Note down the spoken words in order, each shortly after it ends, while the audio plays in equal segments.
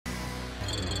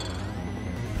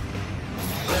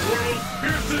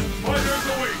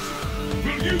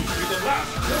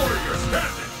warrior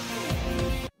standing.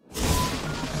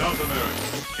 South America,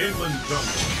 inland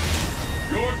jungle.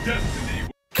 Your destiny.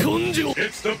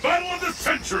 It's the battle of the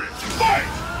century. Fight!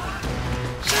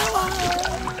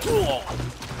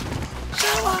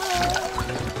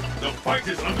 The fight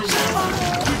is underway.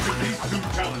 Which of these two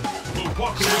challengers will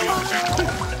walk away as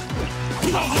champion?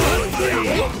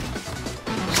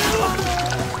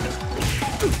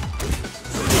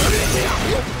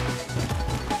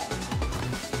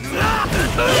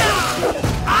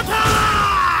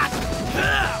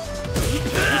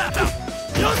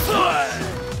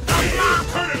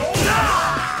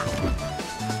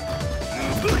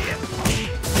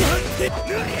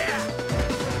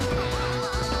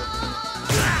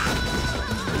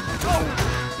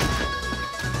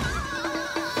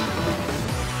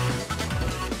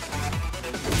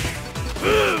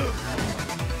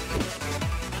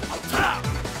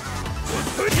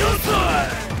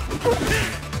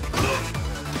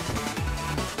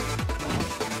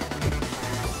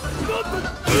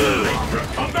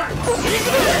 Come back!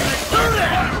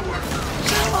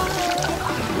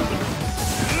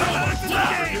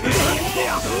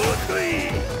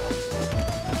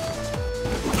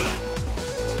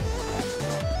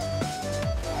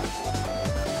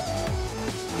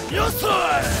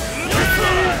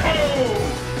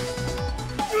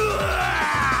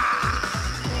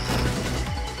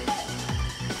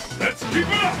 Let's keep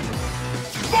it up!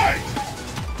 Fight!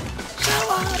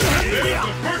 There's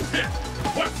the first hit!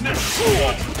 What's next?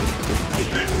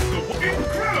 This is the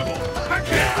incredible! I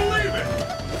can't believe it!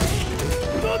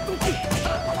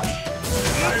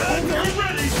 I hope you're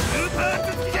ready!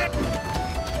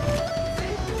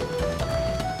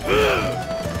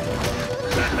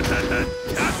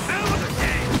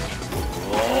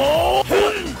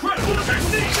 Incredible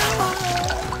technique!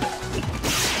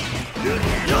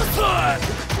 Your side!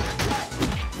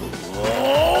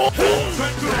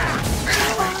 Set to that!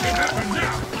 Anything can happen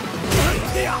now!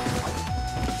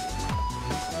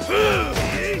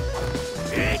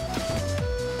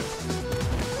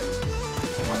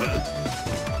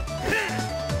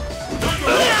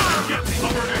 Get the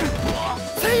upper hand!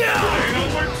 Ain't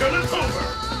over till it's over!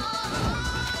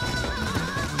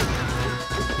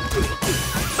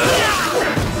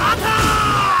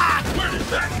 Where did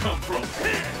that come from?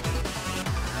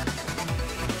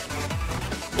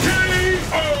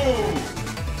 K.O.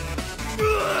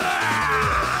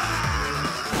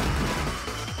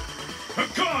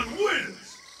 Hakan wins!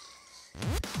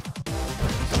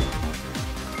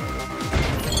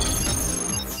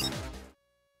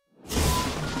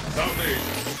 South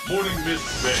Asia, Morning Mist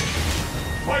Bay.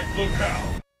 Fight locale.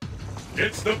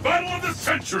 It's the battle of the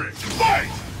century! Fight!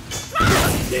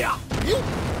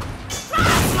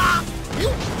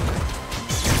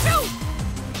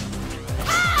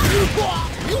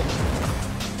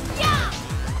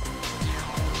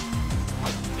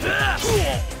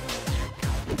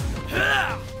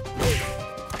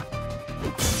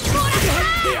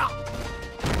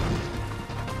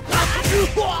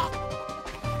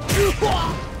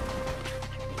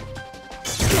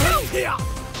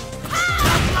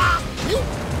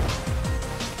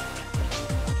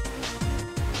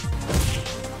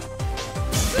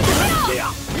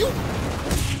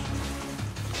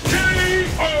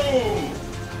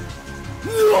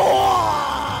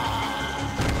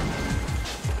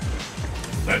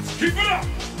 Let's keep it up!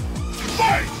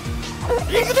 Fight!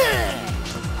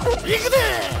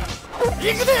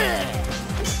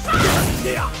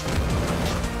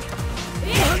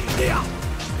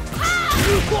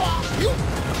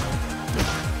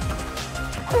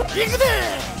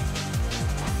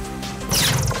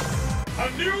 A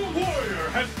new warrior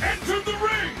has entered the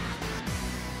ring!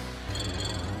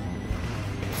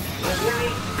 The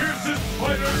world's fiercest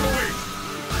fighter awaits!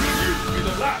 Will you be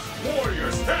the last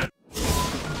warrior stand?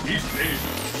 East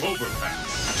Asia's overpass.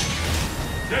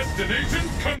 Destination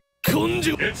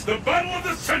Conju. It's the battle of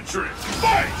the century!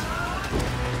 Fight!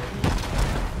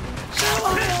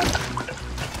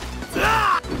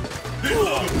 This is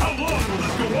how long will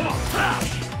this go on?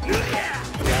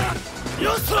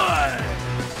 Your side!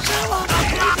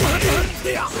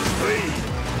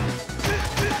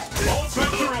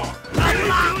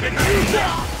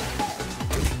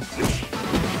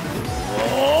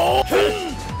 All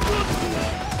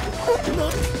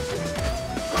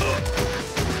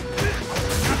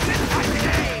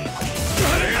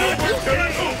bets are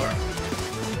on!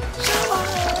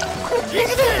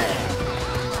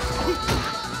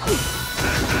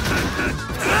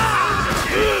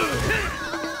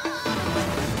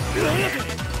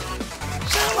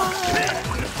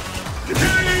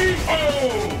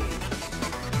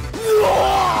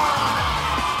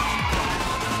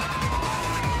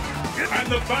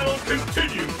 the battle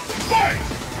continues. Fight!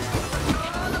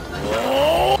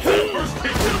 First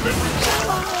hit has been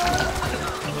recorded.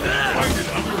 Fight is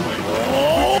underway.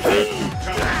 Two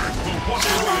challengers will walk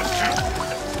away as champions.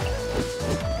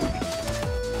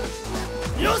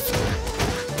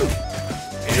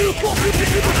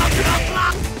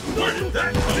 Where did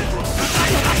that come from?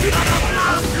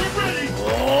 You ready?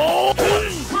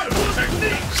 Incredible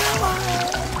technique!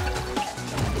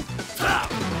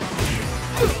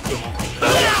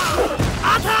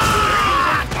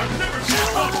 I've never seen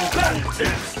something that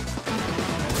intense!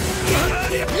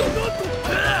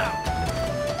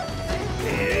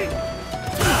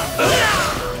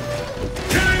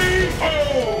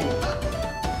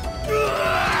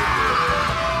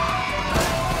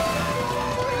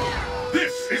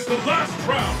 This is the last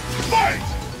round! Fight!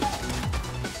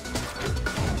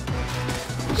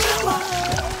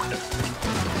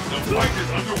 The fight is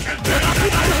under attack!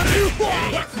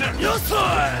 What's next?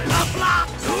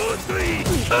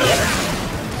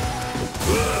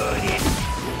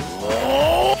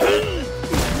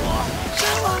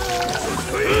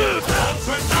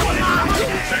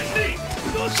 Technique!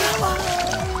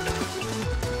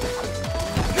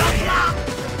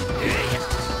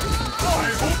 I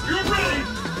hope you're ready!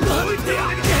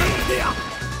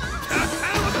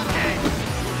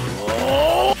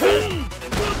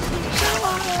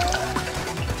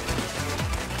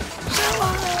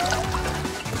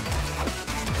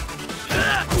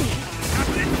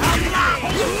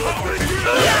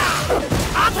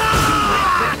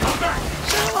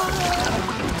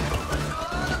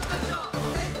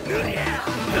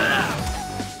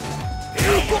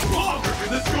 How longer can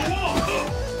this go on?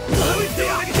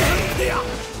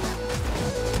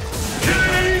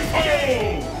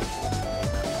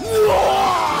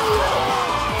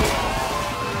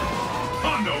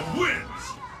 Honda wins!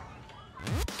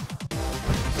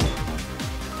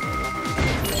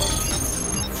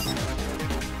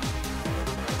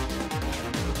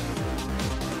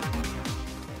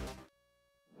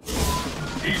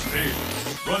 East Asia,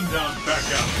 run down back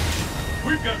out.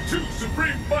 We've got two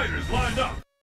supreme fighters lined up.